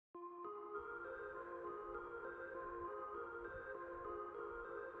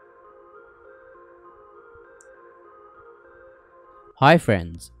Hi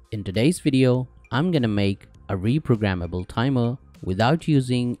friends, in today's video, I'm gonna make a reprogrammable timer without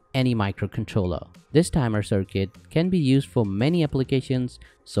using any microcontroller. This timer circuit can be used for many applications,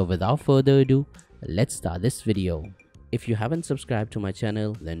 so without further ado, let's start this video. If you haven't subscribed to my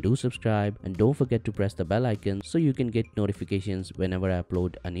channel, then do subscribe and don't forget to press the bell icon so you can get notifications whenever I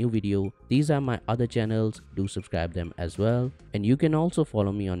upload a new video. These are my other channels, do subscribe them as well. And you can also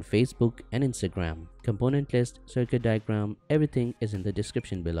follow me on Facebook and Instagram. Component list, circuit diagram, everything is in the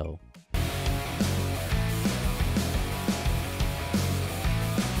description below.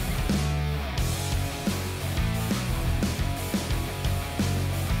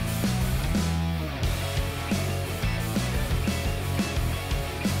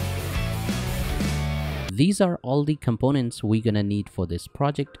 These are all the components we're gonna need for this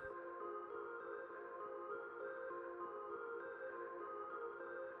project.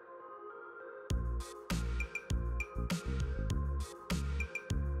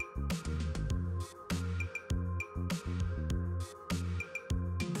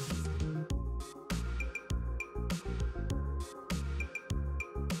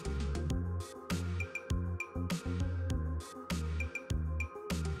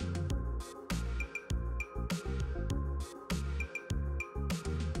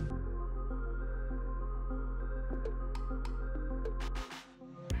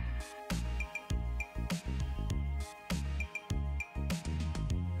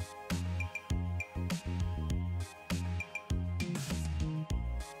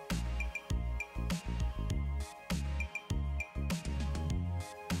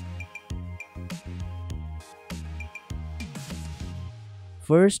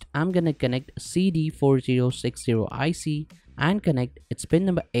 First, I'm gonna connect CD4060 IC and connect its pin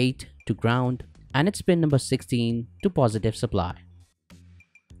number 8 to ground and its pin number 16 to positive supply.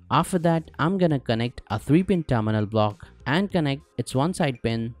 After that, I'm gonna connect a 3-pin terminal block and connect its one side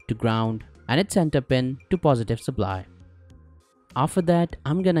pin to ground and its center pin to positive supply. After that,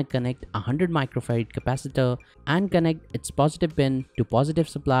 I'm gonna connect a 100 microfarad capacitor and connect its positive pin to positive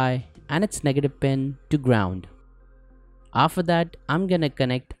supply and its negative pin to ground. After that, I'm gonna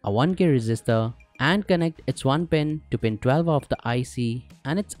connect a 1K resistor and connect its one pin to pin 12 of the IC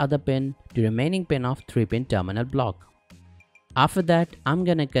and its other pin to remaining pin of 3-pin terminal block. After that, I'm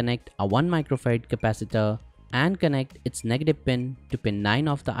gonna connect a 1 microfarad capacitor and connect its negative pin to pin 9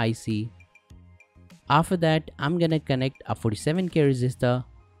 of the IC. After that, I'm gonna connect a 47K resistor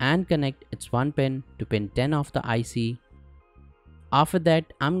and connect its one pin to pin 10 of the IC. After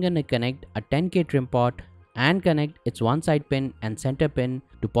that, I'm gonna connect a 10K trim pot and connect its one side pin and center pin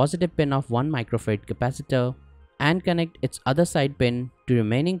to positive pin of 1 microfarad capacitor and connect its other side pin to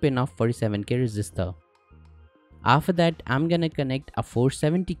remaining pin of 47K resistor. After that, I'm gonna connect a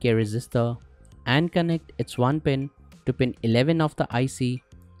 470K resistor and connect its one pin to pin 11 of the IC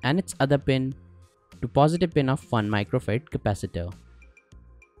and its other pin to positive pin of 1 microfarad capacitor.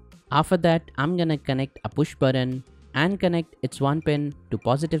 After that, I'm gonna connect a push button and connect its one pin to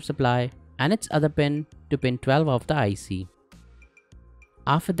positive supply and its other pin to pin 12 of the IC.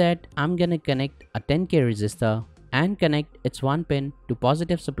 After that, I'm gonna connect a 10K resistor and connect its one pin to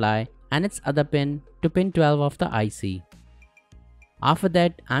positive supply and its other pin to pin 12 of the IC. After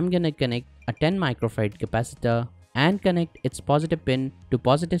that, I'm gonna connect a 10 microfarad capacitor and connect its positive pin to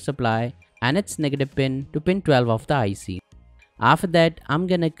positive supply and its negative pin to pin 12 of the IC. After that, I'm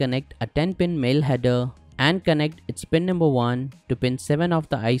gonna connect a 10-pin male header and connect its pin number 1 to pin 7 of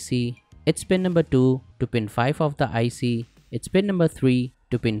the IC, its pin number 2 to pin 5 of the IC, its pin number 3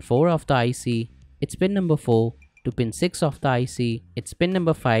 to pin 4 of the IC, its pin number 4 to pin 6 of the IC, its pin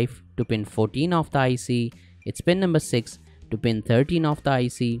number 5 to pin 14 of the IC, its pin number 6 to pin 13 of the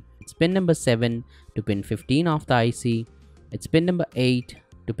IC, its pin number 7 to pin 15 of the IC, its pin number 8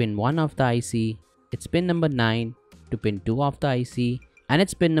 to pin 1 of the IC, its pin number 9 to pin 2 of the IC, and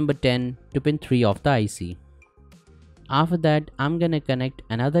its pin number 10 to pin 3 of the IC. After that, I'm gonna connect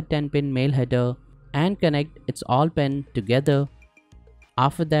another 10-pin male header and connect its all pin together.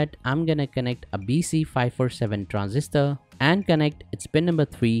 After that, I'm gonna connect a BC547 transistor and connect its pin number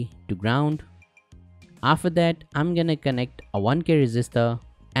 3 to ground. After that, I'm gonna connect a 1K resistor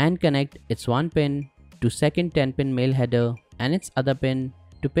and connect its one pin to second 10-pin male header and its other pin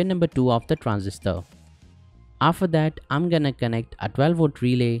to pin number 2 of the transistor. After that, I'm gonna connect a 12-volt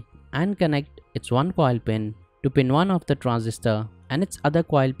relay and connect its one coil pin to pin 1 of the transistor and its other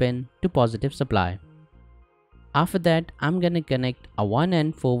coil pin to positive supply. After that, I'm gonna connect a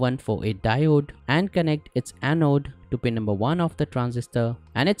 1N4148 diode and connect its anode to pin number 1 of the transistor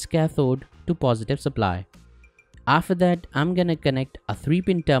and its cathode to positive supply. After that, I'm gonna connect a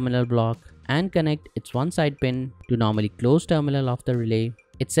 3-pin terminal block and connect its one side pin to normally closed terminal of the relay,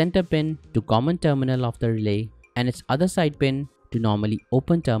 its center pin to common terminal of the relay, and its other side pin to normally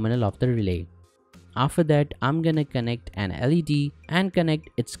open terminal of the relay. After that, I'm gonna connect an LED and connect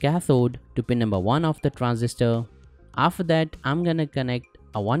its cathode to pin number 1 of the transistor. After that, I'm gonna connect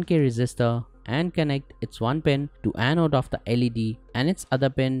a 1K resistor and connect its one pin to anode of the LED and its other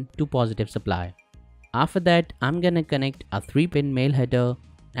pin to positive supply. After that, I'm gonna connect a 3-pin male header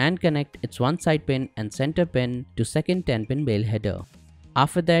and connect its one side pin and center pin to second 10-pin male header.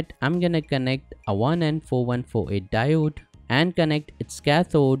 After that, I'm gonna connect a 1N4148 diode and connect its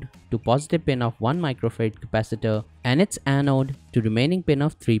cathode to positive pin of 1 microfarad capacitor and its anode to remaining pin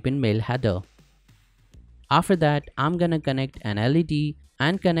of 3-pin male header. After that, I'm gonna connect an LED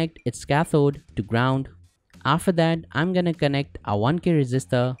and connect its cathode to ground. After that, I'm gonna connect a 1K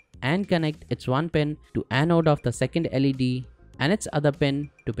resistor and connect its one pin to anode of the second LED and its other pin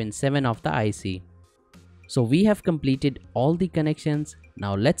to pin 7 of the IC. So we have completed all the connections.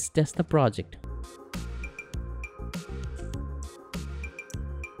 Now let's test the project.